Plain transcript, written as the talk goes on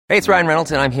Hey, it's Ryan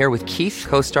Reynolds, and I'm here with Keith,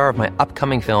 co-star of my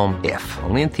upcoming film, If,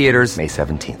 only in theaters May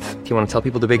 17th. Do you want to tell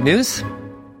people the big news?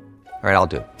 All right, I'll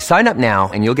do it. Sign up now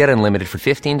and you'll get unlimited for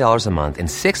 $15 a month and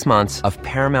 6 months of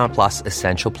Paramount Plus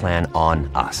Essential Plan on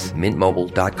us.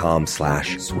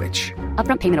 MintMobile.com/switch.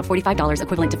 Upfront payment of $45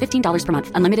 equivalent to $15 per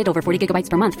month. Unlimited over 40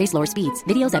 gigabytes per month. Face lower speeds.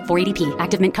 Videos at 480p.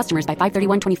 Active Mint customers by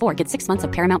 531.24 get 6 months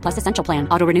of Paramount Plus Essential Plan.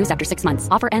 Auto renews after 6 months.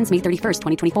 Offer ends May 31st,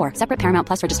 2024. Separate Paramount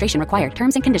Plus registration required.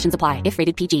 Terms and conditions apply if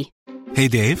rated PG. Hey,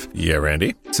 Dave. Yeah,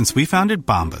 Randy? Since we founded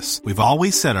Bombas, we've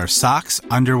always said our socks,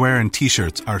 underwear, and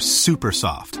T-shirts are super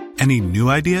soft. Any new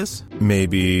ideas?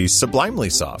 Maybe sublimely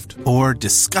soft. Or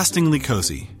disgustingly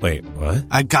cozy. Wait, what?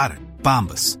 I got it.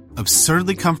 Bombas.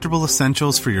 Absurdly comfortable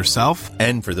essentials for yourself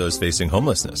and for those facing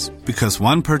homelessness. Because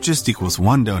one purchased equals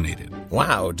one donated.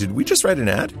 Wow, did we just write an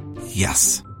ad?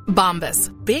 Yes. Bombas.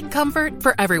 Big comfort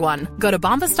for everyone. Go to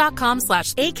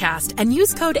bombas.com/ACAST and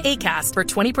use code ACAST for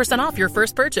 20% off your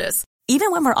first purchase.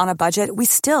 Even when we're on a budget, we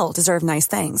still deserve nice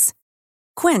things.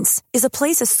 Quince is a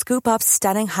place to scoop up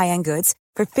stunning high-end goods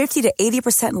for 50 to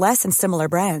 80% less than similar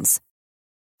brands.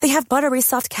 They have buttery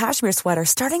soft cashmere sweaters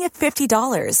starting at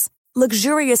 $50,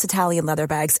 luxurious Italian leather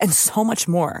bags, and so much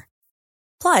more.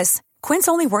 Plus, Quince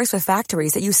only works with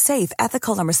factories that use safe,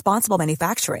 ethical, and responsible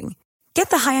manufacturing. Get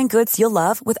the high-end goods you'll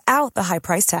love without the high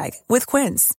price tag with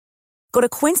Quince. Go to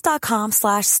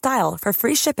quince.com/style for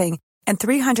free shipping and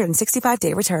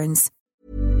 365-day returns.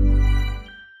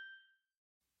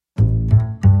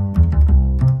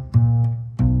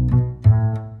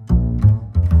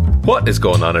 What is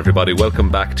going on, everybody?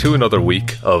 Welcome back to another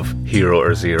week of Hero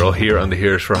or Zero here on the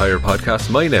Heroes for Hire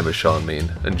podcast. My name is Sean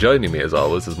Mean, and joining me as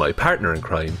always is my partner in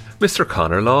crime, Mr.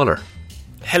 Connor Lawler.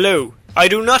 Hello. I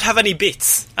do not have any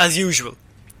bits, as usual.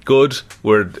 Good.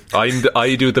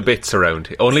 I do the bits around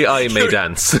here. Only I may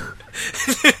dance.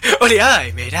 Only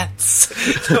I may dance.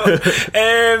 No,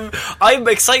 I'm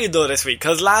excited though this week,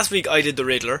 because last week I did the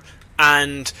Riddler,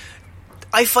 and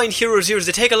I find Hero Zeros,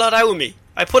 they take a lot out of me.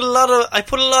 I put a lot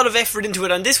of effort into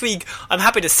it, and this week I'm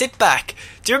happy to sit back.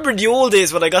 Do you remember the old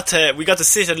days when we got to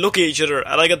sit and look at each other,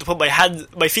 and I got to put my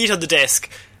feet on the desk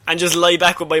and just lie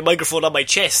back with my microphone on my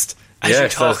chest as you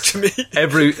talk to me?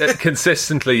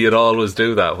 Consistently you'd always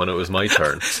do that when it was my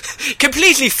turn.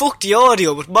 Completely fucked the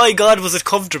audio, but my God, was it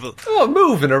comfortable. Oh,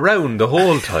 moving around the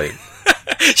whole time.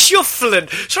 Shuffling.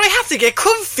 Sure, I have to get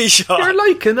comfy, Sean. You're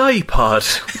like an iPod.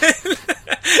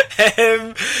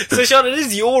 So, Sean, it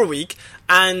is your week,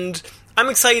 and I'm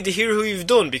excited to hear who you've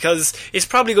done, because it's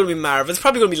probably going to be Marvel. It's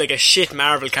probably going to be like a shit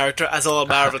Marvel character, as all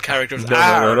Marvel characters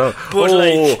are. No.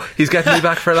 But he's getting me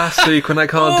back for last week when I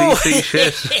called DC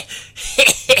shit.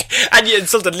 And you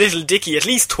insulted Little Dicky at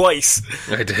least twice.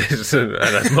 I did, and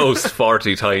at most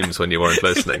 40 times when you weren't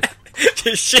listening.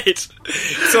 Shit.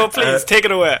 So please, take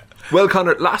it away. Well,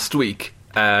 Connor, last week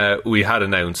we had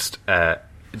announced there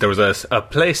was a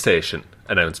PlayStation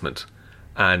announcement,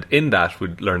 and in that we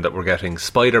learned that we're getting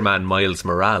Spider-Man Miles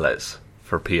Morales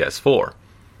for PS4.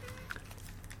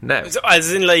 Now, so,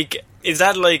 as in, like, is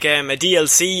that like a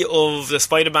DLC of the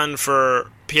Spider-Man for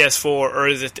PS4, or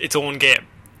is it its own game?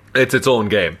 It's its own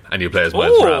game, and you play as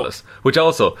Miles Morales. Which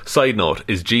also, side note,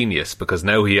 is genius, because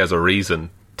now he has a reason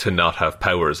to not have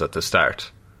powers at the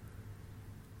start.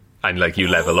 And, like, you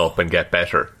level up and get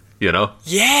better, you know?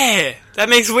 Yeah! That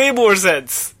makes way more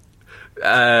sense.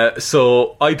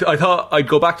 So, I thought I'd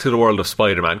go back to the world of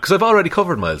Spider-Man, because I've already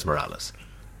covered Miles Morales.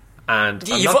 And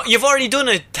you've already done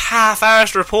a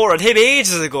half-arsed report on him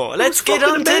ages ago. Let's get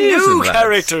on to new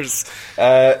characters.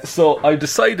 So I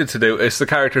decided to do, it's the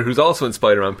character who's also in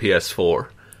Spider-Man PS4.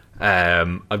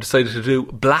 I've decided to do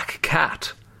Black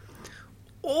Cat.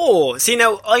 Oh, see,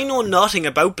 now I know nothing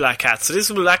about Black Cat, so this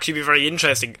will actually be very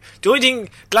interesting. The only thing,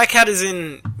 Black Cat is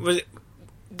in the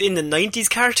 90s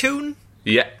cartoon?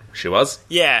 Yeah, she was.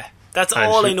 Yeah, that's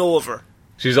all I know of her.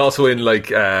 She's also in, like,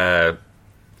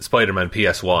 Spider-Man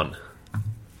PS1.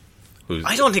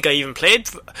 I don't think I even played.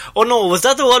 Oh no, was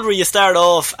that the one where you start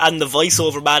off and the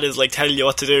voiceover man is like telling you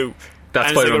what to do?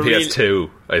 That's Spider-Man like PS2,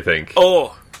 I think.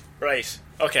 Oh, right.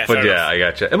 Okay, but yeah, enough. I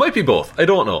gotcha. It might be both. I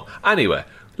don't know. Anyway,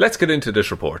 let's get into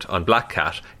this report on Black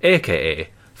Cat, aka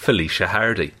Felicia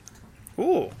Hardy.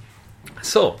 Ooh.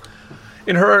 So,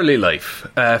 in her early life,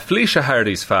 Felicia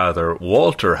Hardy's father,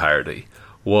 Walter Hardy,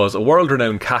 was a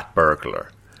world-renowned cat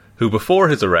burglar who, before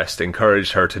his arrest,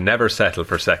 encouraged her to never settle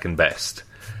for second best.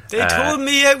 They told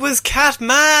me it was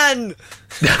Catman!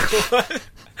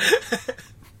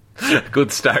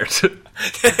 Good start.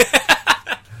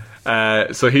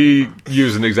 So he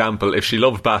used an example. If she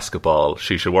loved basketball,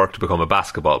 she should work to become a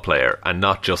basketball player and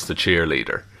not just a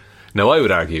cheerleader. Now, I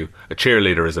would argue a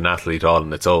cheerleader is an athlete all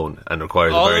on its own and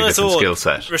requires a very different skill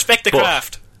set. Respect the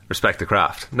craft. Respect the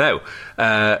craft. Now,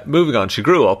 moving on, she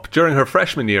grew up. During her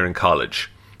freshman year in college,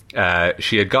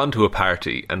 she had gone to a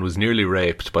party and was nearly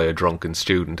raped by a drunken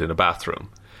student in a bathroom.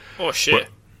 Oh, shit. But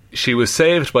she was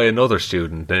saved by another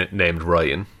student named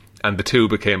Ryan, and the two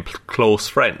became close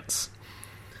friends.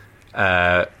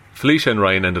 Felicia and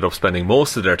Ryan ended up spending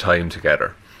most of their time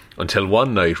together, until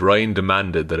one night Ryan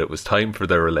demanded that it was time for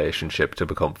their relationship to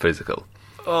become physical.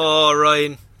 Oh,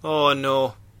 Ryan. Oh,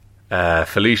 no.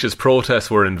 Felicia's protests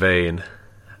were in vain,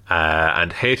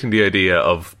 and hating the idea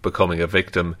of becoming a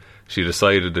victim, she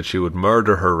decided that she would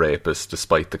murder her rapist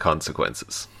despite the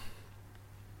consequences.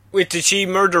 Wait, did she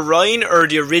murder Ryan or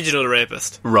the original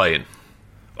rapist? Ryan.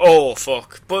 Oh,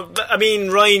 fuck. But, I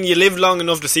mean, Ryan, you live long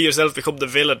enough to see yourself become the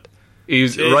villain.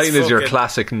 Ryan is your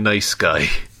classic nice guy.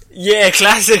 Yeah,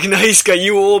 classic nice guy.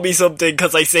 You owe me something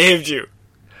because I saved you.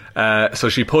 So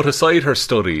she put aside her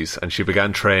studies and she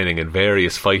began training in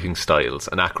various fighting styles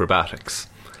and acrobatics.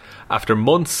 After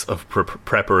months of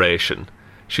preparation,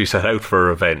 she set out for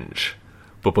revenge.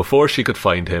 But before she could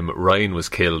find him, Ryan was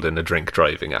killed in a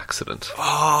drink-driving accident.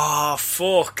 Oh,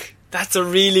 fuck. That's a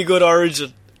really good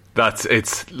origin.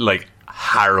 It's, like,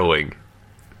 harrowing.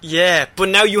 Yeah, but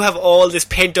now you have all this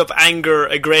pent-up anger,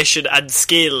 aggression and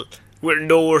skill with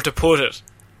nowhere to put it.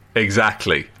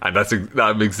 Exactly. And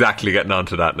I'm exactly getting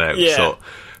onto that now. Yeah. So,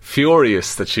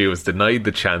 furious that she was denied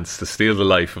the chance to steal the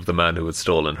life of the man who had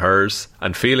stolen hers,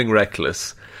 and feeling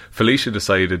reckless, Felicia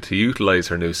decided to utilise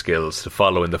her new skills to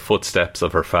follow in the footsteps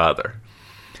of her father.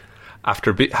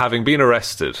 After having been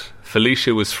arrested,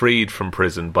 Felicia was freed from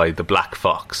prison by the Black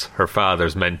Fox, her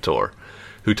father's mentor,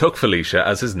 who took Felicia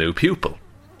as his new pupil.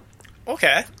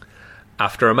 Okay.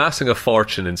 After amassing a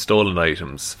fortune in stolen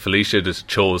items, Felicia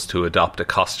chose to adopt a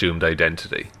costumed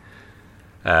identity.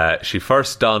 She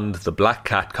first donned the Black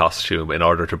Cat costume in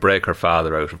order to break her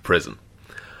father out of prison.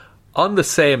 On the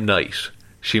same night,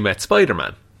 she met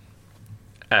Spider-Man.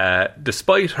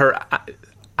 Despite her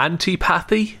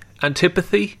antipathy,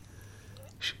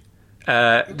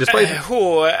 despite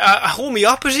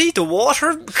homeopathy, the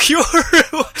water cure.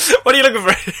 What are you looking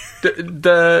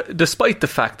for? Despite the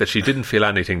fact that she didn't feel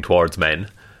anything towards men,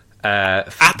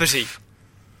 apathy.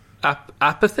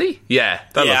 Apathy? Yeah,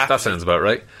 that sounds about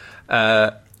right.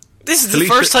 This is Felicia,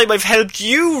 the first time I've helped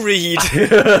you read.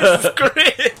 This is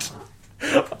great.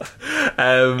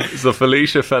 So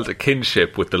Felicia felt a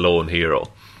kinship with the lone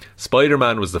hero.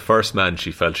 Spider-Man was the first man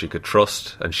she felt she could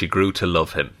trust, and she grew to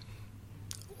love him.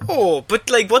 Oh, but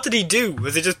like, what did he do?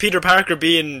 Was it just Peter Parker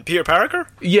being Peter Parker?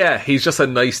 Yeah, he's just a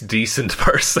nice, decent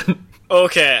person.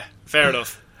 Okay, fair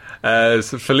enough.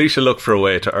 So Felicia looked for a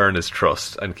way to earn his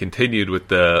trust and continued with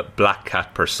the Black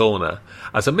Cat persona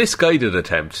as a misguided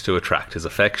attempt to attract his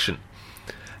affection.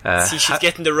 See, she's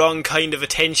getting the wrong kind of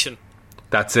attention.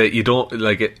 That's it. You don't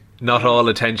like it. Not all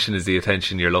attention is the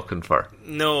attention you're looking for.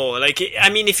 No, like,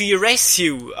 I mean, if he arrests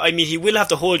you, I mean, he will have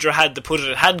to hold your hand to put it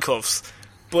in handcuffs.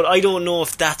 But I don't know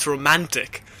if that's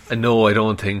romantic. No, I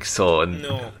don't think so. And,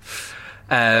 no.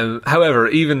 However,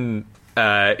 even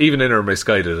in her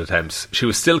misguided attempts, she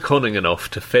was still cunning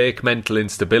enough to fake mental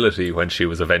instability when she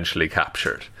was eventually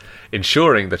captured,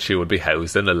 ensuring that she would be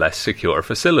housed in a less secure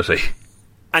facility.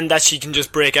 And that she can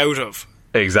just break out of.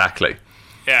 Exactly.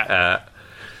 Yeah.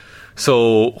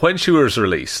 So, when she was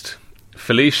released,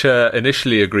 Felicia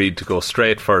initially agreed to go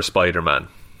straight for Spider-Man.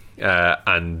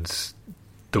 And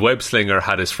the web-slinger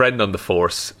had his friend on the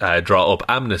force draw up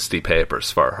amnesty papers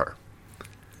for her.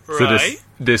 Right. So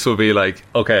this will be like,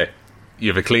 okay, you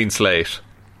have a clean slate,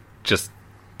 just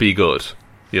be good,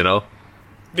 you know?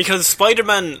 Because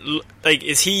Spider-Man, like,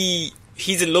 he's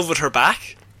in love with her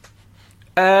back?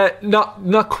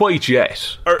 Not quite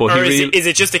yet. Is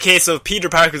it just a case of Peter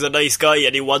Parker's a nice guy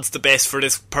and he wants the best for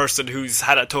this person who's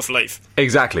had a tough life?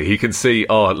 Exactly. He can see,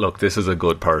 oh, look, this is a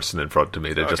good person in front of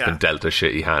me. They've just been dealt a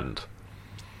shitty hand.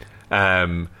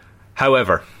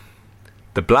 However,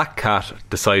 the Black Cat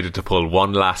decided to pull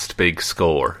one last big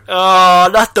score. Oh,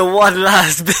 not the one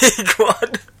last big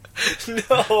one.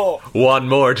 No. One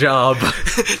more job.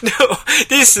 No,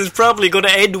 this is probably going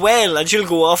to end well and she'll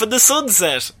go off in the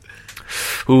sunset.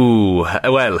 Ooh,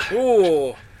 well.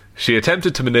 Ooh. She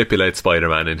attempted to manipulate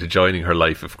Spider-Man into joining her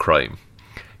life of crime.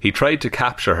 He tried to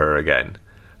capture her again,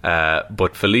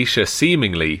 but Felicia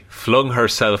seemingly flung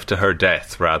herself to her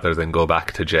death rather than go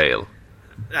back to jail.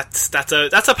 That's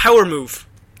a power move.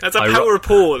 That's a power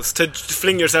pose to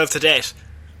fling yourself to death.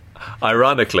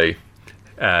 Ironically,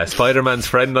 Spider-Man's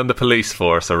friend on the police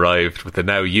force arrived with the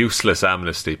now useless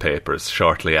amnesty papers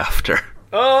shortly after.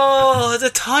 Oh, the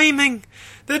timing!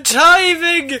 The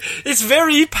timing! It's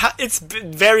very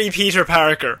Peter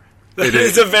Parker.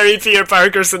 It's a very Peter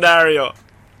Parker scenario.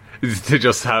 to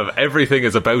just have everything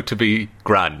is about to be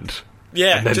grand.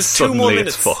 Yeah, and then just 2 more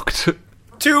minutes. It's fucked.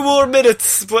 2 more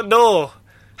minutes, but no.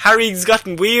 Harry's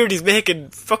gotten weird. He's making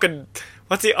fucking,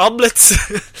 what's the omelettes?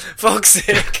 Fuck's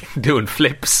sake. Doing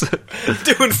flips.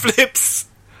 Doing flips.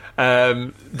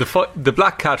 The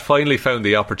Black Cat finally found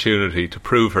the opportunity to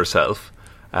prove herself,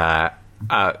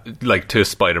 like to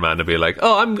Spider-Man, to be like,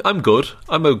 oh, I'm good.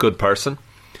 I'm a good person.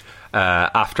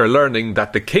 After learning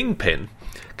that the Kingpin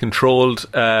controlled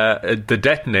the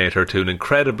detonator to an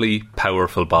incredibly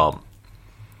powerful bomb.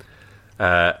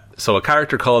 So a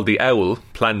character called the Owl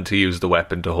planned to use the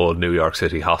weapon to hold New York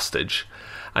City hostage,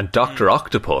 and Dr.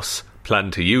 Octopus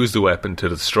planned to use the weapon to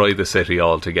destroy the city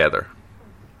altogether.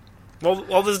 What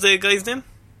was the guy's name?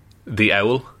 The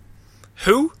Owl.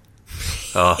 Who?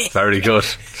 Oh, very good.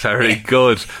 Very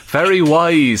good. Very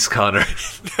wise, Connor.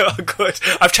 Oh, good.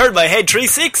 I've turned my head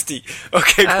 360.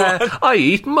 Okay, go on. I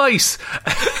eat mice.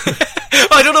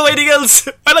 I don't know anything else.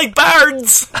 I like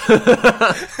barns.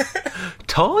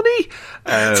 Tawny?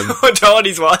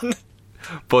 Tawny's one.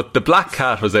 But the Black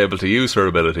Cat was able to use her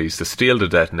abilities to steal the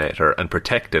detonator and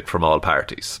protect it from all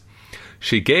parties.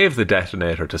 She gave the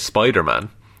detonator to Spider-Man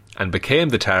and became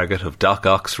the target of Doc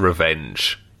Ock's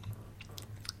revenge.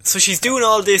 So she's doing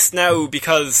all this now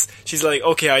because she's like,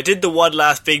 okay, I did the one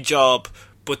last big job,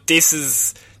 but this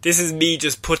is me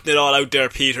just putting it all out there,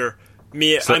 Peter.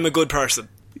 I'm a good person.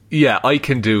 Yeah, I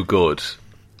can do good.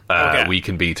 Okay. We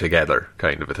can be together,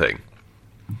 kind of a thing.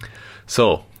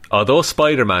 So, although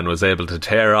Spider-Man was able to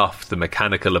tear off the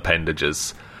mechanical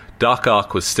appendages, Doc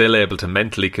Ock was still able to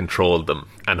mentally control them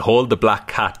and hold the Black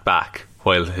Cat back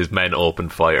while his men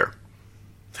opened fire.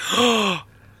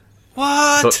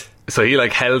 What? So he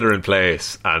held her in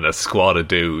place, and a squad of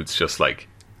dudes just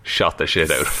shot the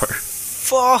shit out of her.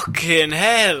 Fucking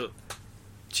hell.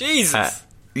 Jesus.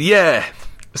 Yeah.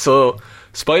 So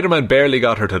Spider-Man barely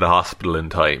got her to the hospital in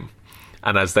time,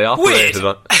 and as they operated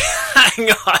on... Hang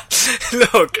on.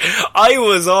 Look, I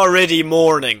was already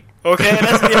mourning. Okay,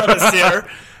 let's be honest here.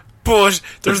 But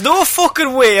there's no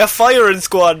fucking way a firing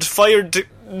squad fired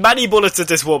many bullets at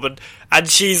this woman, and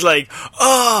she's like,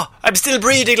 oh, I'm still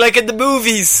breathing like in the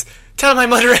movies. Tell my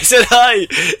mother I said hi.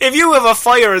 If you have a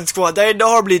firing squad, they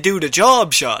normally do the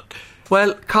job, Sean.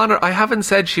 Well, Connor, I haven't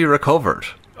said she recovered.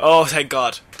 Oh, thank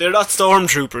God. They're not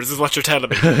stormtroopers, is what you're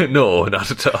telling me. No, not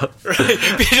at all.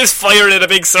 Right? We just fired in a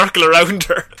big circle around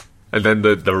her. And then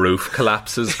the roof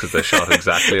collapses because they shot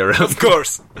exactly around. Of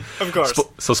course.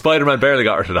 So Spider-Man barely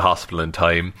got her to the hospital in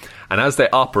time, and as they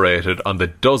operated on the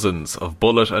dozens of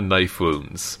bullet and knife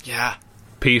wounds,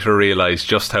 Peter realised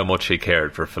just how much he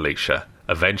cared for Felicia,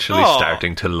 eventually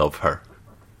starting to love her.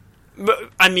 But,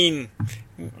 I mean,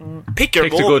 picked a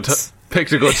good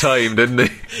time, didn't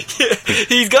he? Yeah,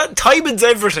 he's got timing's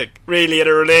everything, really, in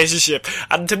a relationship.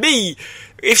 And to me,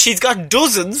 if she's got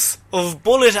dozens of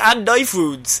bullet and knife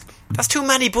wounds, that's too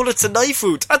many bullets and knife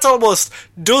wounds. That's almost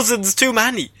dozens too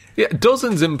many. Yeah,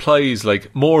 dozens implies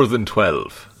more than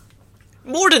 12.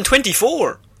 More than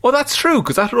 24. Well, that's true,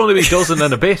 because that would only be a dozen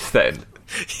and a bit then.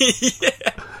 Yeah.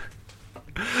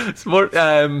 It's more,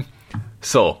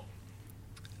 so,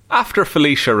 after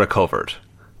Felicia recovered,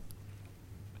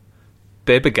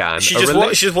 they began she just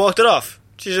walked it off.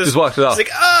 She just walked it off. She's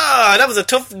like, that was a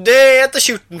tough day at the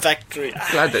shooting factory.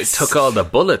 Glad they took all the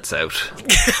bullets out.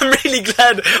 I'm really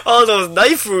glad all those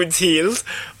knife wounds healed.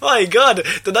 My God,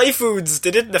 the knife wounds, they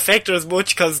didn't affect her as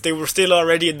much because they were still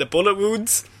already in the bullet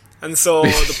wounds. And so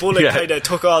the bullet kind of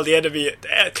took all the enemy.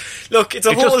 Look, it's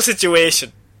a whole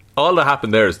situation. All that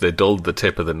happened there is they dulled the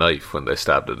tip of the knife when they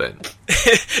stabbed it in.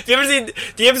 Have you ever seen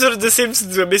the episode of The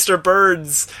Simpsons where Mr.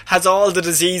 Burns has all the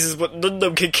diseases but none of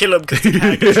them can kill him because he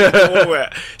can't get nowhere?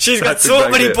 She's got so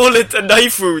many bullet and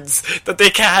knife wounds that they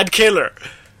can't kill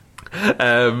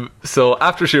her. So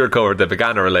after she recovered, they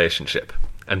began a relationship,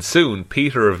 and soon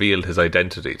Peter revealed his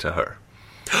identity to her.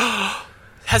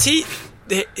 Has he...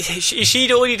 Is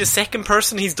she only the second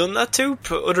person he's done that to,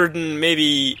 other than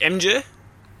maybe MJ?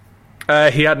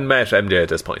 He hadn't met MJ at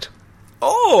this point.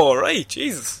 Oh, right,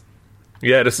 Jesus.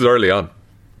 Yeah, this is early on.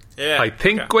 Yeah, I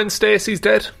think Gwen Stacy's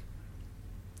dead.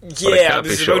 Yeah, I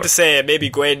was about to say maybe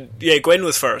Gwen. Yeah, Gwen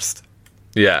was first.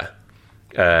 Yeah.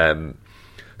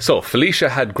 So Felicia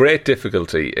had great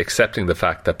difficulty accepting the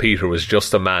fact that Peter was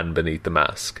just a man beneath the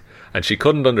mask, and she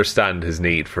couldn't understand his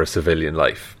need for a civilian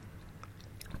life.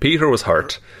 Peter was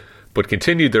hurt, but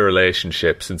continued the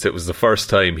relationship since it was the first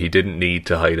time he didn't need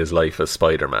to hide his life as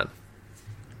Spider-Man.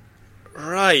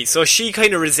 Right, so she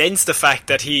kind of resents the fact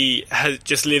that he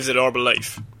just lives a normal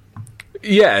life.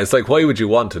 Yeah, it's like, why would you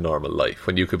want a normal life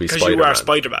when you could be Spider-Man? Because you are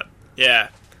Spider-Man, yeah.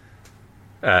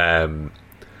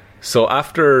 So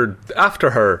after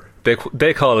her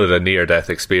They call it a near-death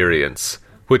experience,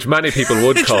 which many people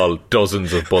would call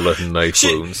dozens of bullet and knife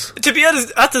wounds. To be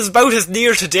honest, that's about as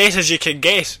near to death as you can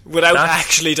get without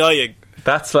actually dying.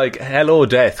 That's like, hello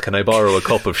death, can I borrow a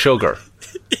cup of sugar?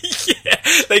 Yeah,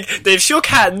 like, they've shook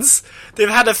hands, they've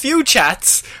had a few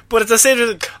chats, but at the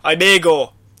same time, I may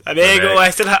go, I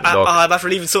still I'm after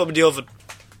leaving something in the oven.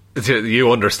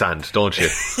 You understand, don't you?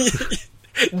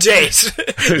 Jade,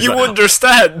 you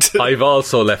understand. I've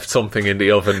also left something in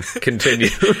the oven. Continue.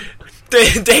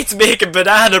 Date's making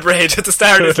banana bread at the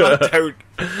start of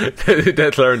lockdown.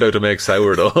 Date learned how to make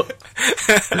sourdough.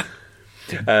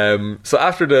 So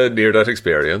after the near-death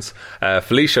experience,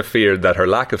 Felicia feared that her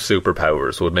lack of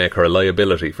superpowers would make her a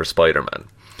liability for Spider-Man.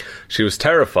 She was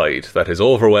terrified that his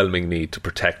overwhelming need to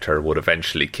protect her would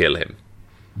eventually kill him.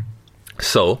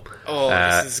 So...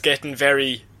 this is getting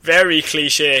very, very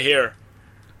cliche here.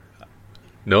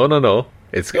 No.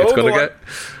 It's going to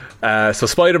get... so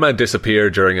Spider-Man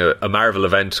disappeared during a Marvel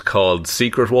event called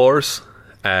Secret Wars.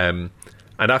 And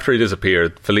after he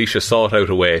disappeared, Felicia sought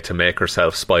out a way to make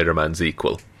herself Spider-Man's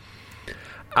equal.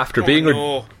 After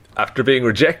being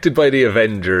rejected by the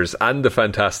Avengers and the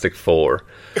Fantastic Four,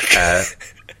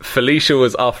 Felicia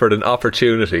was offered an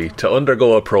opportunity to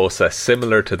undergo a process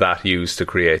similar to that used to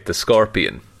create the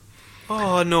Scorpion.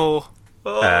 Oh no.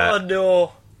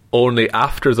 No. Only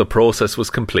after the process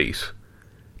was complete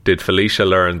did Felicia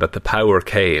learn that the power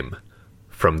came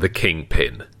from the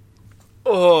Kingpin.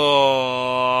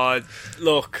 Oh,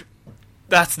 look,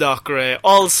 that's not great.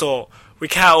 Also, we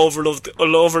can't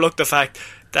overlook the fact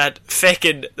that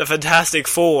feckin' the Fantastic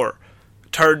Four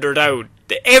turned her down.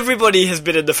 Everybody has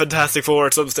been in the Fantastic Four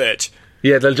at some stage.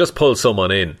 Yeah, they'll just pull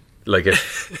someone in. Like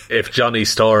if Johnny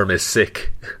Storm is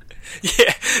sick.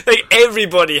 Yeah, like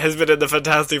everybody has been in the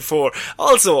Fantastic Four.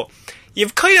 Also,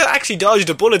 you've kind of actually dodged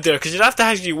a bullet there, because you'd have to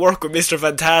actually work with Mr.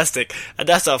 Fantastic, and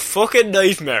that's a fucking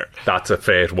nightmare. That's a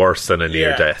fate worse than a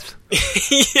near death.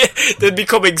 Yeah, than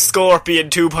becoming Scorpion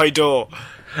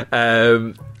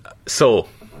 2.0. So,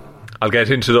 I'll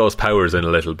get into those powers in a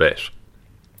little bit.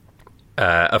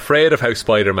 Afraid of how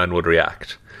Spider-Man would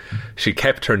react, she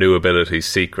kept her new abilities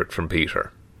secret from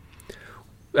Peter.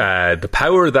 The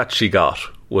power that she got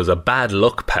was a bad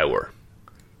luck power.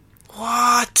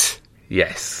 What?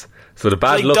 Yes. So the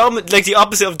bad luck... like the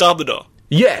opposite of Domino.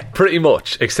 Yeah, pretty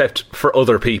much, except for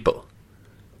other people.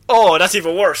 Oh, that's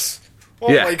even worse. Oh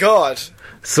my god.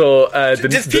 So,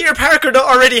 does Peter Parker not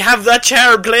already have that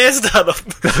charm placed on him?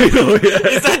 I know, yeah.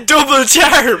 Is that double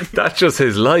charm? That's just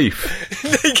his life.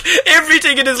 Like,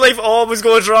 everything in his life always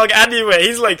goes wrong anyway.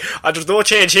 He's like, there's no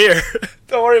change here.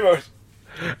 Don't worry about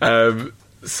it.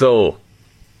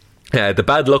 The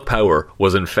bad luck power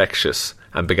was infectious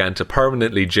and began to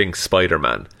permanently jinx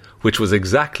Spider-Man, which was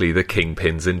exactly the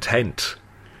Kingpin's intent.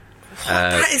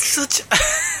 That is such...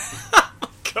 Oh,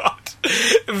 God.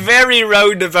 Very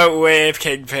roundabout way of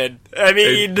Kingpin. I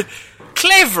mean,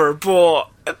 clever, but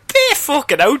a bit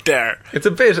fucking out there. It's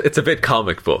a bit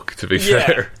comic book, to be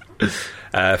fair.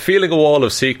 Feeling a wall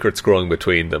of secrets growing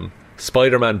between them,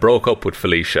 Spider-Man broke up with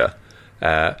Felicia,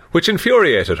 which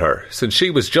infuriated her, since she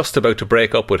was just about to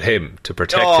break up with him to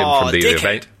protect him from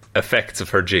the effects of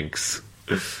her jinx.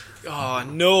 Oh,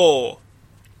 no.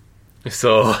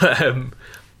 So,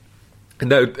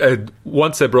 now,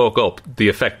 once they broke up, the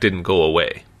effect didn't go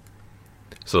away.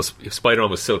 So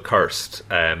Spider-Man was still cursed.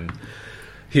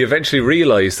 He eventually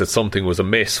realised that something was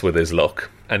amiss with his luck,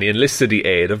 and he enlisted the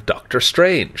aid of Doctor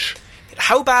Strange.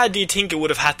 How bad do you think it would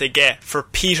have had to get for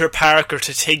Peter Parker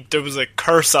to think there was a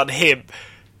curse on him,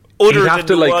 other than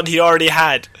the one he already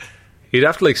had? He'd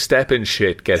have to, step in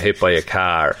shit, get hit by a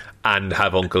car, and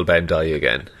have Uncle Ben die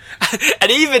again.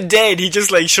 And even then, he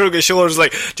just shrugged his shoulders,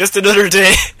 just another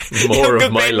day. More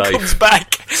of my life. Comes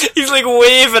back. He's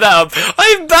waving at him.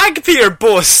 I'm back, Peter.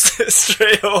 Bust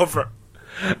straight over.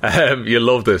 You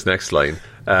love this next line.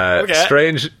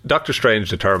 Okay. Doctor Strange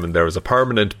determined there was a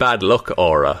permanent bad luck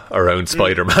aura around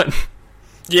Spider-Man.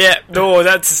 Yeah, no,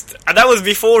 that was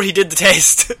before he did the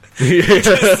test.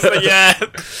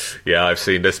 Yeah, I've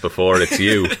seen this before. It's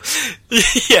you.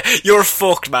 Yeah, you're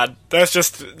fucked, man. That's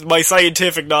just my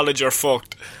scientific knowledge. You're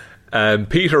fucked.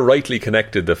 Peter rightly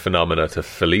connected the phenomena to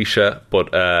Felicia, but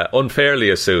unfairly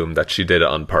assumed that she did it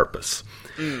on purpose.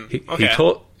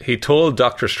 He told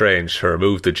Doctor Strange to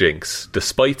remove the jinx.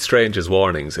 Despite Strange's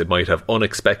warnings, it might have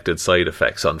unexpected side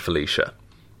effects on Felicia.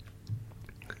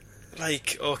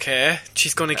 Okay,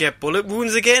 she's going to get bullet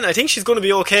wounds again? I think she's going to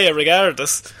be okay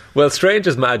regardless. Well,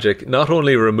 Strange's magic not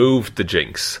only removed the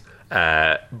jinx,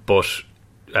 but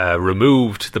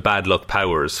removed the bad luck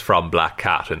powers from Black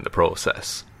Cat in the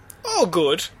process. Oh,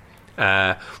 good.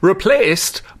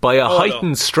 Replaced by a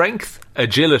heightened strength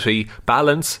agility,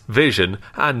 balance, vision,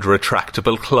 and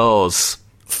retractable claws.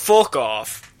 Fuck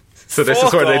off. So this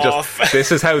is where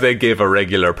this is how they give a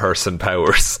regular person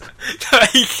powers.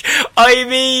 I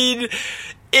mean,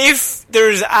 if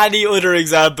there's any other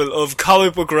example of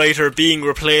comic book writer being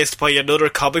replaced by another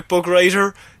comic book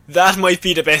writer, that might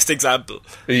be the best example.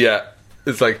 Yeah.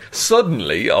 It's like,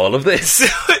 suddenly, all of this.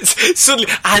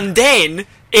 Suddenly, and then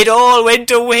it all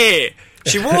went away.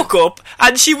 She woke up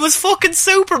and she was fucking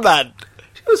Superman.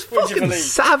 She was fucking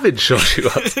savage, she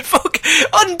was. Fuck,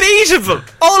 unbeatable,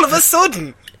 all of a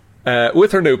sudden.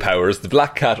 With her new powers, the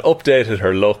Black Cat updated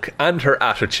her look and her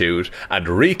attitude and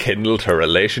rekindled her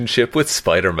relationship with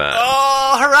Spider-Man.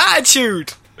 Oh, her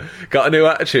attitude! Got a new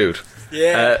attitude.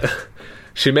 Yeah.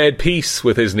 She made peace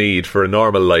with his need for a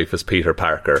normal life as Peter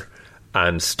Parker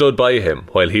and stood by him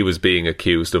while he was being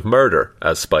accused of murder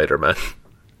as Spider-Man.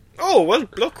 Oh, well,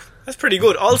 look, that's pretty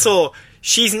good. Also,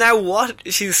 she's now what?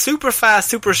 She's super fast,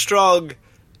 super strong,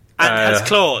 and has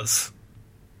claws.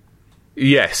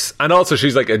 Yes, and also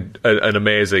she's like an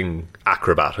amazing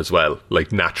acrobat as well,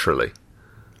 like naturally.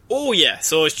 Oh yeah,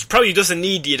 so she probably doesn't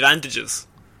need the advantages.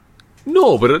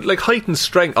 No, but it, like heightened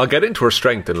strength. I'll get into her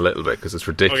strength in a little bit because it's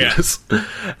ridiculous.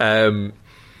 Okay.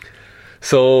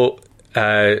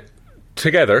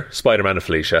 Together, Spider-Man and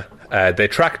Felicia, they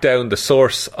tracked down the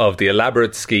source of the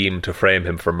elaborate scheme to frame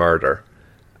him for murder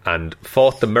and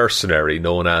fought the mercenary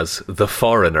known as the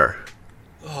Foreigner.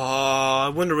 Oh, I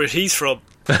wonder where he's from.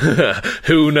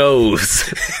 Who knows?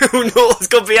 Who knows?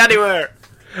 Could be anywhere.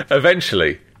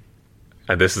 Eventually,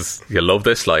 and you'll love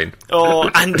this line. Oh,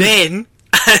 and then,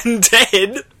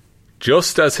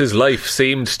 just as his life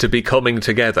seemed to be coming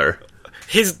together,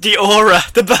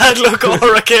 the bad luck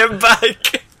aura came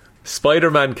back.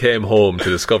 Spider-Man came home to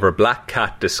discover Black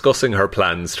Cat discussing her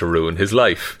plans to ruin his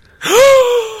life.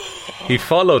 He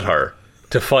followed her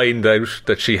to find out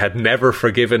that she had never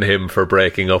forgiven him for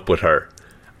breaking up with her,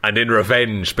 and in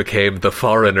revenge became the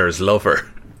Foreigner's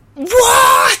lover.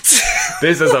 What?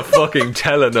 This is a fucking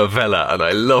telenovela, and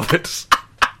I love it.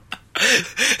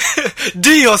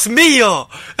 Dios mío!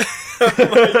 Oh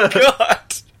my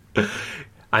god!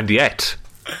 And yet...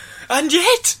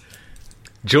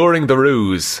 During the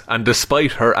ruse, and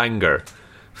despite her anger,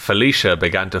 Felicia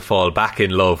began to fall back in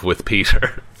love with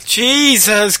Peter.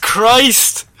 Jesus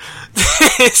Christ!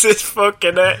 This is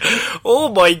fucking it. Oh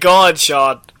my god,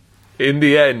 Sean. In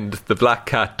the end, the Black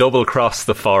Cat double-crossed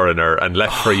the Foreigner and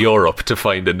left for Europe to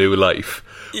find a new life,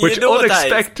 which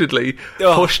unexpectedly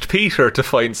pushed Peter to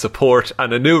find support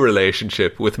and a new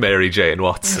relationship with Mary Jane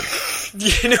Watson.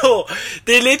 You know,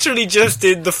 they literally just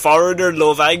did the Foreigner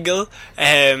love angle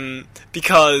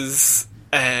because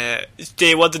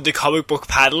they wanted the comic book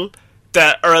panel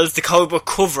or else the comic book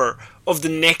cover of the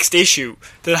next issue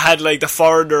that had like the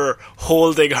Foreigner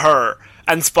holding her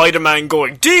and Spider-Man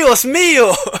going, Dios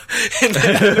mío! And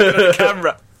then looking at the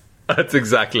camera. That's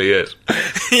exactly it.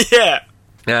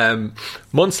 Yeah.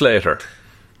 Months later,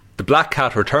 the Black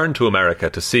Cat returned to America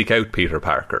to seek out Peter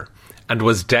Parker and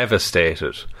was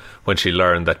devastated when she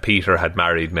learned that Peter had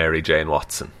married Mary Jane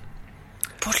Watson.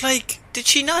 But, like, did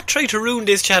she not try to ruin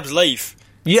this chap's life?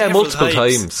 Yeah, multiple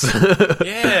times.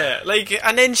 Yeah, like,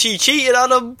 and then she cheated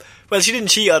on him. Well, she didn't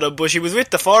cheat on him, but she was with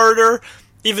the Foreigner,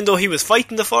 even though he was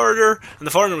fighting the Foreigner, and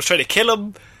the Foreigner was trying to kill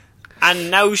him.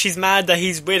 And now she's mad that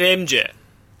he's with MJ.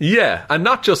 Yeah, and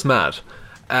not just mad.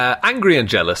 Angry and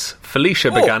jealous,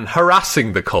 Felicia began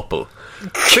harassing the couple,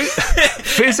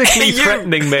 physically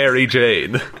threatening Mary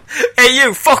Jane. Hey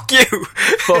you, fuck you!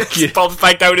 Fuck you. Bob's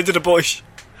back down into the bush.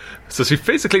 So she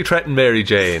physically threatened Mary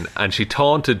Jane, and she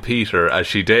taunted Peter as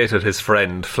she dated his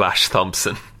friend Flash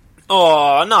Thompson.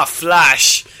 Oh, not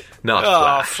Flash. Not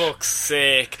Flash. Oh, fuck's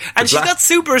sake. And she's got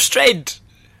super strength.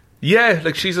 Yeah,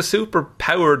 like she's a super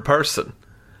powered person.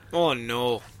 Oh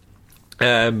no.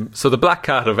 So the Black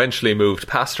Cat eventually moved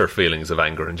past her feelings of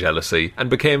anger and jealousy and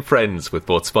became friends with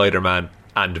both Spider-Man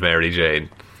and Mary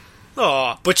Jane.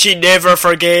 Oh, but she never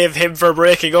forgave him for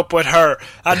breaking up with her,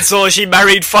 and so she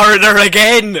married Foreigner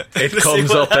again. It comes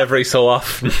up every so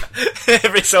often.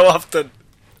 Every so often.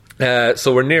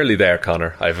 So we're nearly there,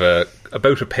 Connor. I've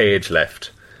about a page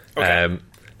left. Okay.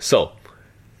 So,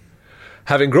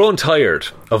 having grown tired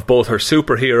of both her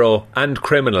superhero and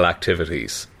criminal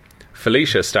activities,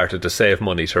 Felicia started to save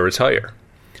money to retire.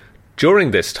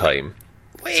 During this time...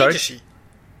 What age is she?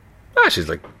 She's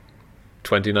like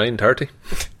 29, 30.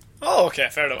 Oh, okay,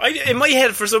 fair enough. In my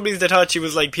head, for some reason, I thought she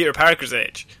was like Peter Parker's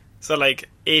age. So, like,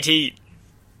 18.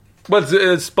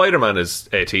 Well, Spider-Man is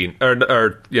 18,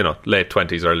 or you know, late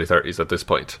 20s, early 30s at this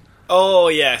point. Oh,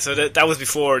 yeah, so that was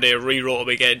before they rewrote him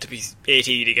again to be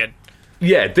 18 again.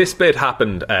 Yeah, this bit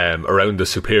happened around the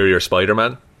Superior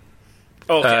Spider-Man.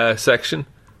 section.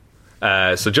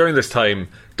 So during this time,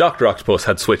 Dr. Octopus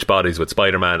had switched bodies with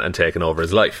Spider-Man and taken over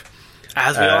his life.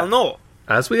 As we all know.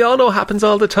 As we all know, happens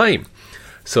all the time.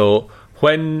 So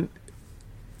when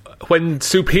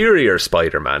Superior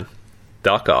Spider-Man,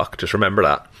 Doc Ock, just remember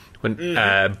that, when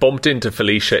bumped into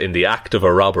Felicia in the act of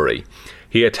a robbery,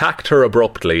 he attacked her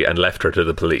abruptly and left her to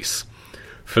the police.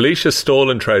 Felicia's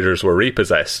stolen treasures were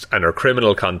repossessed and her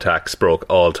criminal contacts broke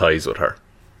all ties with her.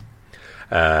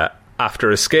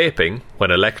 After escaping, when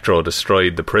Electro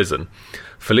destroyed the prison,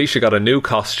 Felicia got a new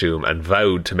costume and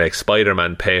vowed to make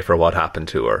Spider-Man pay for what happened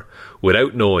to her,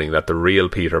 without knowing that the real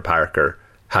Peter Parker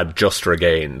had just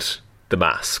regained the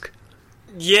mask.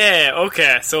 Yeah,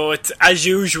 okay, so it's, as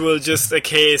usual, just a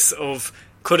case of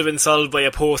could have been solved by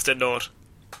a post-it note.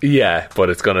 Yeah, but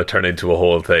it's going to turn into a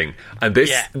whole thing. And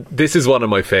this is one of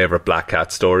my favourite Black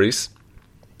Cat stories.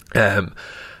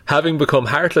 Having become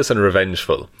heartless and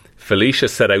revengeful, Felicia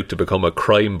set out to become a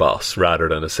crime boss rather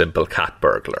than a simple cat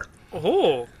burglar.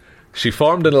 Oh. She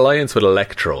formed an alliance with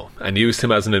Electro and used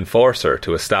him as an enforcer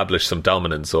to establish some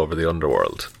dominance over the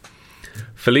underworld.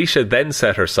 Felicia then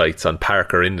set her sights on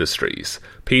Parker Industries,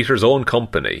 Peter's own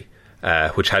company,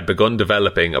 which had begun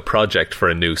developing a project for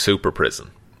a new super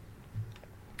prison.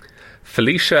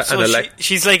 Felicia and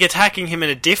she's like attacking him in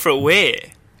a different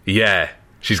way. Yeah,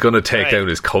 she's going to take down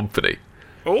his company.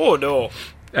 Oh no.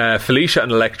 Felicia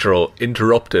and Electro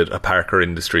interrupted a Parker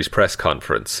Industries press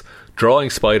conference, drawing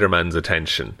Spider-Man's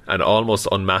attention and almost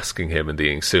unmasking him in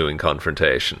the ensuing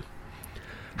confrontation.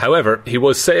 However, he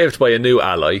was saved by a new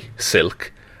ally,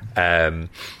 Silk. Black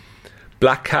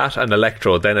Cat and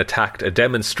Electro then attacked a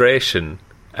demonstration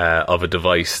of a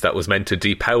device that was meant to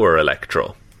depower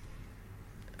Electro,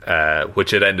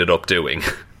 which it ended up doing.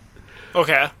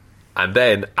 Okay. And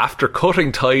then, after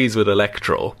cutting ties with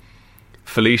Electro,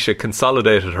 Felicia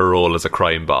consolidated her role as a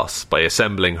crime boss by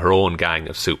assembling her own gang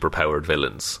of superpowered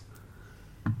villains.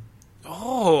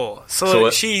 Oh, so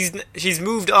she's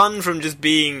moved on from just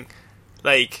being,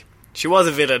 like, she was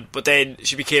a villain, but then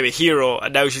she became a hero,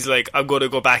 and now she's like, I'm going to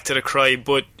go back to the crime,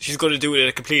 but she's going to do it in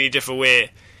a completely different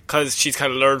way, because she's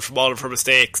kind of learned from all of her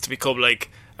mistakes to become, like,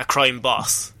 a crime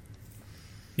boss.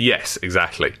 Yes,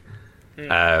 exactly.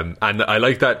 And I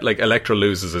like that, like, Electro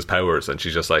loses his powers, and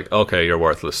she's just like, okay, you're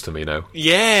worthless to me now.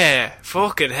 Yeah,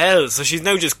 fucking hell. So she's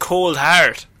now just cold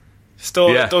heart. Just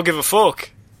don't give a fuck.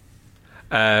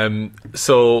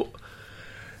 So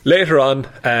later on,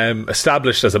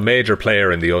 established as a major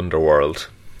player in the underworld,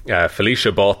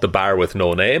 Felicia bought the Bar with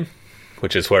No Name,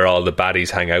 which is where all the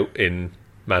baddies hang out in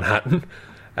Manhattan.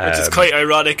 Which is quite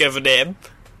ironic of a name.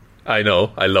 I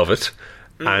know, I love it.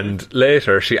 And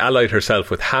later she allied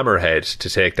herself with Hammerhead to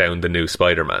take down the new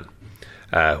Spider-Man,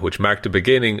 which marked the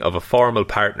beginning of a formal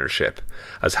partnership,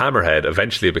 as Hammerhead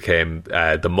eventually became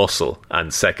the Muscle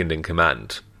and second in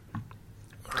command.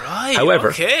 Right, however,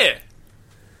 okay.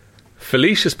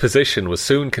 Felicia's position was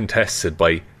soon contested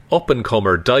by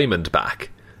up-and-comer Diamondback,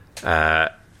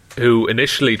 who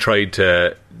initially tried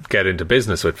to get into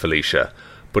business with Felicia,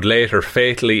 but later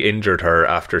fatally injured her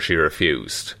after she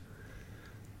refused.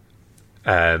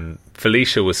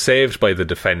 Felicia was saved by the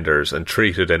Defenders and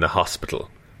treated in a hospital,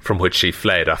 from which she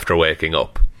fled after waking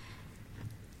up.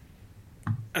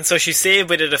 And so she's saved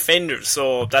by the Defenders,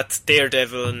 so that's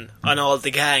Daredevil and all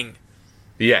the gang.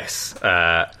 Yes,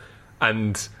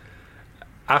 and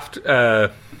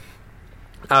after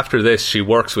this, she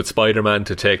works with Spider-Man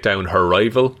to take down her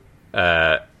rival,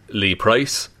 Lee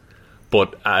Price.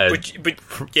 But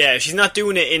yeah, she's not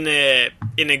doing it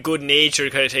in a good nature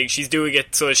kind of thing. She's doing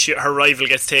it so her rival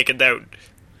gets taken down.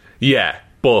 Yeah,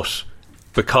 but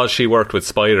because she worked with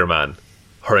Spider-Man,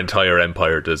 her entire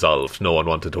empire dissolved. No one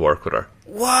wanted to work with her.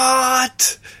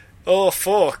 What? Oh,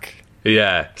 fuck.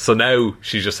 Yeah, so now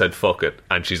she's just said fuck it,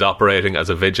 and she's operating as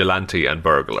a vigilante and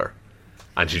burglar.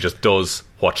 And she just does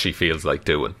what she feels like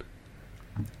doing.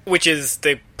 Which is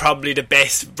probably the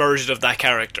best version of that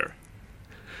character.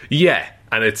 Yeah,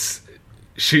 and it's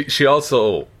she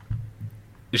also,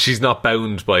 she's not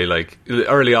bound by, like,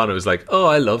 early on it was like, oh,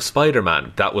 I love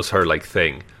Spider-Man. That was her, like,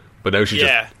 thing. But now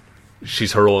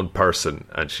she's her own person,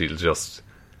 and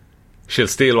she'll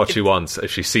steal what she wants.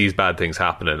 If she sees bad things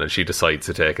happening and she decides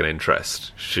to take an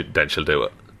interest, then she'll do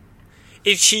it.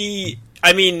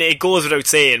 It goes without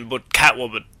saying, but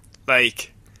Catwoman,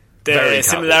 like, the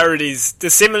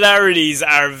similarities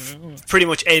are pretty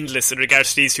much endless in regards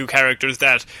to these two characters,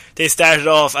 that they started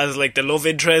off as, like, the love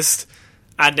interest,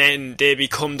 and then they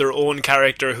become their own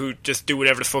character who just do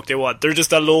whatever the fuck they want. They're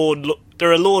just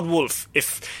they're a lone wolf,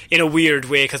 if in a weird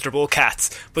way, because they're both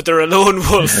cats, but they're a lone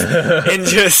wolf in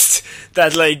just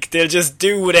that, like, they'll just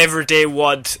do whatever they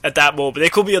want at that moment. They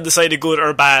could be on the side of good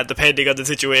or bad depending on the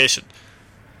situation.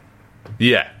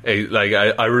 Yeah, like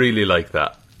I really like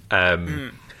that.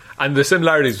 And the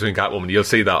similarities between Catwoman, you'll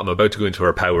see that I'm about to go into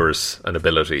her powers and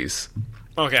abilities.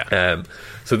 Okay.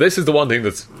 So this is the one thing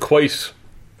that's quite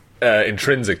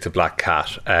intrinsic to Black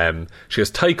Cat. She has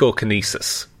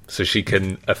psychokinesis, so she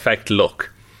can affect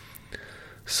luck.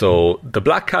 So the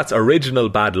Black Cat's original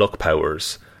bad luck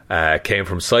powers came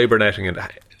from cybernetic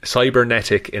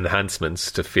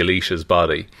enhancements to Felicia's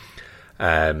body,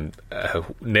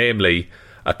 namely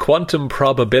a quantum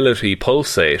probability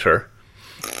pulsator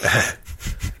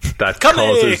that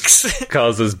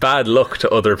causes bad luck to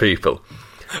other people.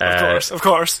 Of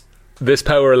course. This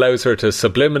power allows her to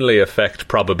subliminally affect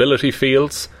probability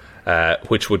fields,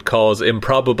 which would cause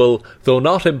improbable, though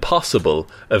not impossible,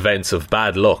 events of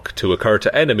bad luck to occur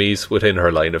to enemies within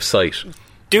her line of sight.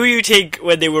 Do you think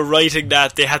when they were writing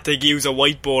that they had to use a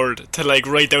whiteboard to, like,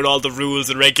 write down all the rules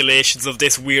and regulations of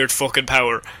this weird fucking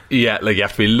power? Yeah, like, you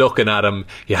have to be looking at them,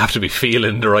 you have to be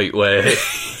feeling the right way.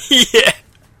 Yeah.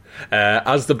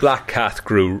 As the Black Cat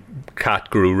grew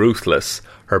ruthless,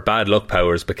 her bad luck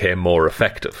powers became more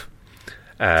effective.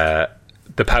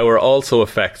 The power also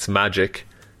affects magic,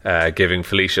 giving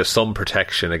Felicia some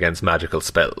protection against magical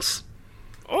spells.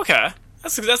 Okay,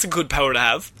 that's a good power to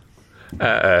have.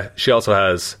 She also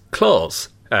has claws.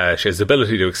 She has the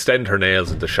ability to extend her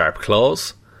nails into sharp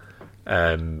claws.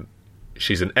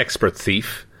 She's an expert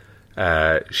thief.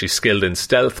 She's skilled in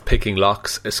stealth, picking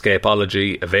locks,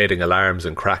 escapology, evading alarms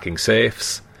and cracking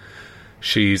safes.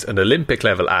 She's an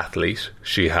Olympic-level athlete.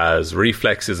 She has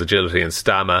reflexes, agility and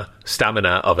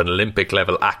stamina of an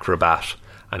Olympic-level acrobat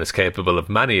and is capable of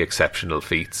many exceptional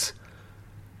feats.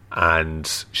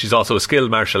 And she's also a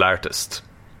skilled martial artist.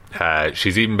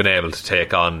 She's even been able to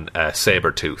take on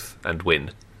Sabretooth and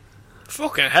win.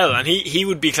 Fucking hell, and he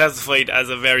would be classified as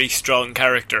a very strong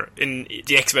character in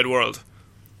the X-Men world.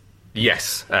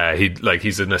 Yes,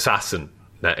 he's an assassin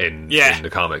in the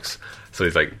comics. So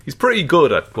he's pretty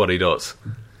good at what he does.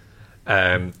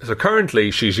 So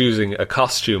currently she's using a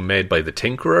costume made by the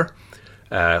Tinkerer,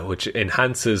 which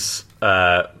enhances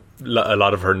a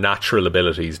lot of her natural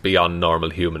abilities beyond normal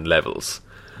human levels.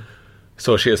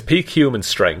 So she has peak human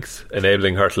strength,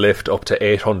 enabling her to lift up to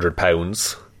 800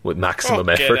 pounds with maximum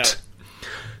effort.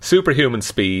 Superhuman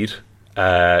speed.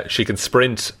 She can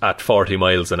sprint at 40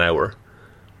 miles an hour.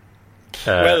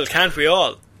 Well, can't we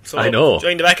all? So I know.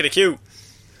 Join the back of the queue.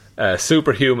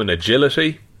 Superhuman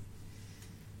agility.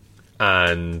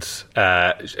 And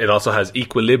it also has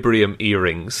equilibrium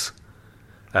earrings,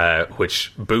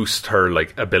 which boost her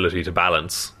ability to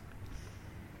balance.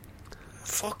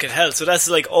 Fucking hell, so that's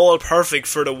all perfect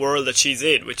for the world that she's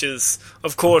in, which is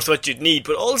of course what you'd need.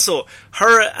 But also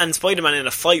her and Spider-Man in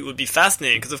a fight would be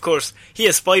fascinating, because of course he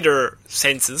has spider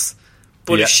senses,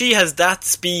 but if she has that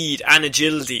speed and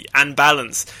agility and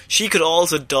balance, she could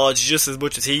also dodge just as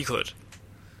much as he could.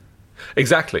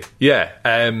 Exactly, yeah.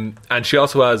 And she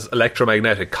also has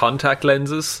electromagnetic contact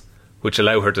lenses, which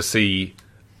allow her to see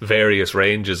various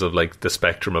ranges of the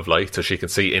spectrum of light, so she can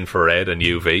see infrared and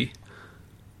UV.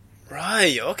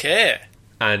 Right, okay.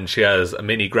 And she has a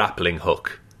mini grappling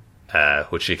hook,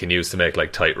 which she can use to make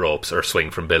tight ropes or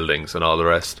swing from buildings and all the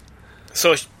rest.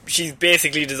 So she's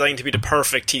basically designed to be the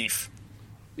perfect thief.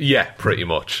 Yeah, pretty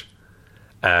much.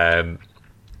 And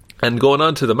going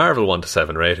on to the Marvel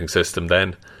 1-7 rating system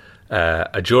then,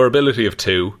 a durability of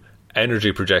 2,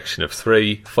 energy projection of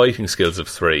 3, fighting skills of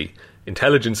 3,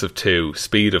 intelligence of 2,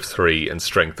 speed of 3, and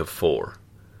strength of 4.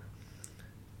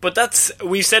 But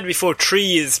we've said before,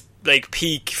 3 is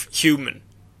peak human.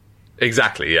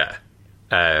 Exactly, yeah.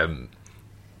 And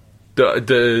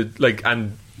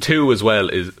 2 as well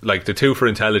is the 2 for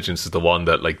intelligence is the one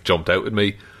that jumped out at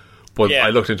me. But I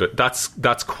looked into it.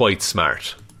 That's quite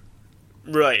smart.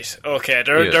 Right. Okay.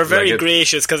 They're very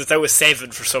gracious because it's out of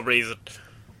 7 for some reason.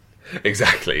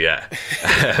 Exactly. Yeah.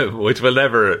 Which we'll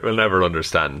never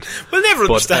understand. We'll never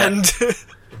understand.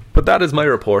 But that is my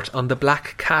report on the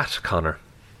Black Cat, Connor.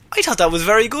 I thought that was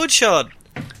very good, Sean.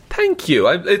 Thank you.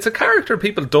 It's a character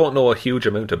people don't know a huge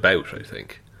amount about, I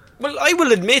think. Well, I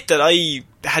will admit that I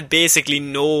had basically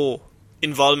no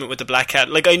involvement with the Black Cat.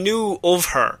 I knew of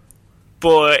her,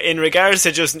 but in regards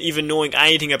to just even knowing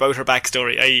anything about her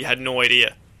backstory, I had no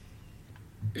idea.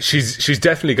 She's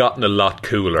definitely gotten a lot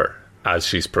cooler as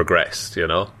she's progressed, you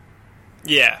know?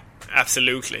 Yeah,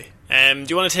 absolutely. Do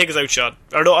you want to take us out, Sean?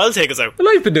 Or no, I'll take us out. Well,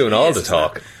 I've been doing all the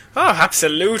talk. Oh,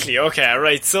 absolutely. Okay,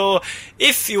 right. So,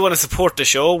 if you want to support the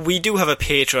show, we do have a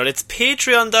Patreon. It's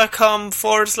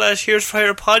patreon.com/Here's for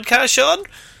Hire podcast, Sean.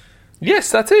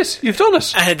 Yes, that's it. You've done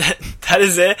it. That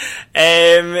is it.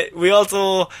 We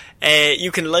also,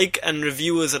 you can like and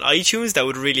review us on iTunes. That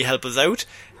would really help us out.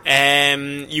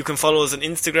 You can follow us on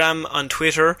Instagram, on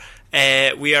Twitter.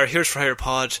 We are Here's for Hire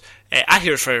Pod, at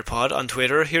Here's for Hire Pod on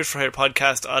Twitter, Here's for Hire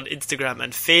Podcast on Instagram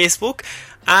and Facebook.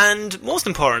 And most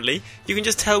importantly, you can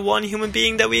just tell one human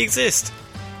being that we exist.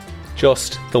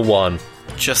 Just the one.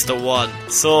 Just the one.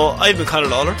 So, I've been Conor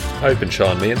Lawler. I've been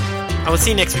Sean Meehan. And we'll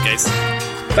see you next week, guys.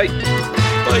 Bye.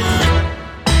 Bye.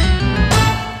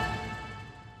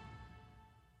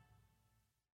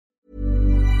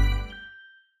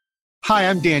 Hi,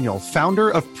 I'm Daniel, founder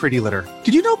of Pretty Litter.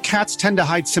 Did you know cats tend to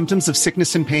hide symptoms of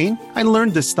sickness and pain? I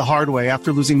learned this the hard way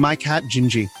after losing my cat,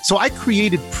 Gingy. So I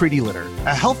created Pretty Litter,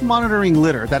 a health monitoring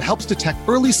litter that helps detect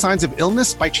early signs of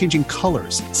illness by changing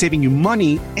colors, saving you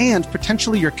money and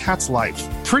potentially your cat's life.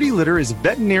 Pretty Litter is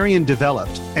veterinarian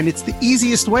developed, and it's the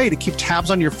easiest way to keep tabs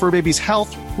on your fur baby's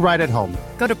health right at home.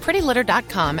 Go to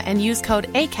prettylitter.com and use code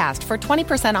ACAST for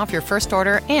 20% off your first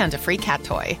order and a free cat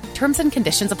toy. Terms and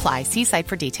conditions apply. See site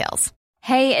for details.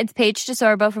 Hey, it's Paige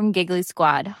DeSorbo from Giggly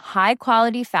Squad. High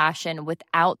quality fashion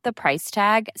without the price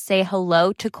tag. Say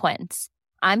hello to Quince.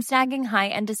 I'm snagging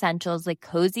high-end essentials like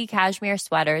cozy cashmere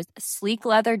sweaters, sleek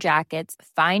leather jackets,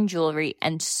 fine jewelry,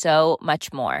 and so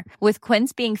much more. With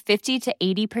Quince being 50 to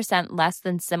 80% less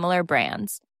than similar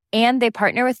brands. And they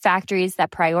partner with factories that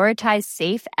prioritize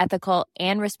safe, ethical,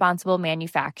 and responsible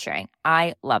manufacturing.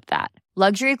 I love that.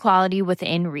 Luxury quality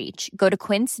within reach. Go to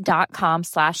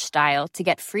quince.com/style to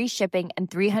get free shipping and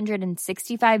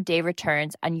 365-day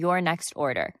returns on your next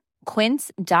order.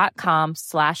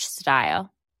 Quince.com/style.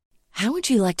 How would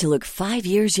you like to look 5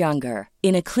 years younger?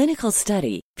 In a clinical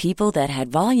study, people that had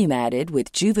volume added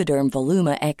with Juvederm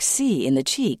Voluma XC in the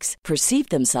cheeks perceived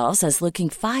themselves as looking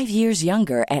 5 years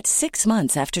younger at 6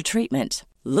 months after treatment.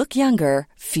 Look younger,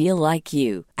 feel like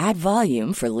you. Add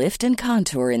volume for lift and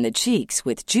contour in the cheeks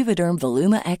with Juvederm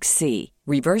Voluma XC.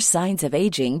 Reverse signs of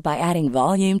aging by adding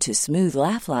volume to smooth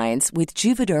laugh lines with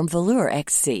Juvederm Volure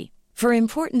XC. For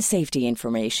important safety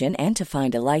information and to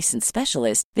find a licensed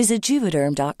specialist, visit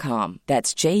Juvederm.com.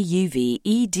 That's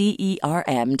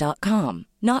JUVEDERM.com.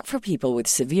 Not for people with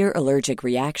severe allergic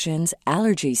reactions,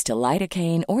 allergies to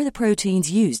lidocaine, or the proteins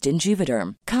used in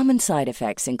Juvederm. Common side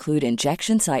effects include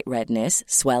injection site redness,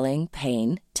 swelling,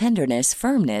 pain, tenderness,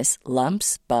 firmness,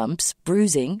 lumps, bumps,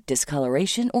 bruising,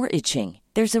 discoloration, or itching.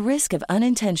 There's a risk of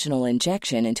unintentional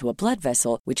injection into a blood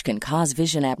vessel, which can cause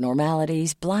vision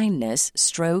abnormalities, blindness,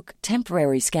 stroke,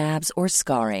 temporary scabs, or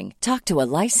scarring. Talk to a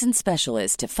licensed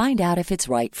specialist to find out if it's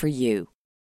right for you.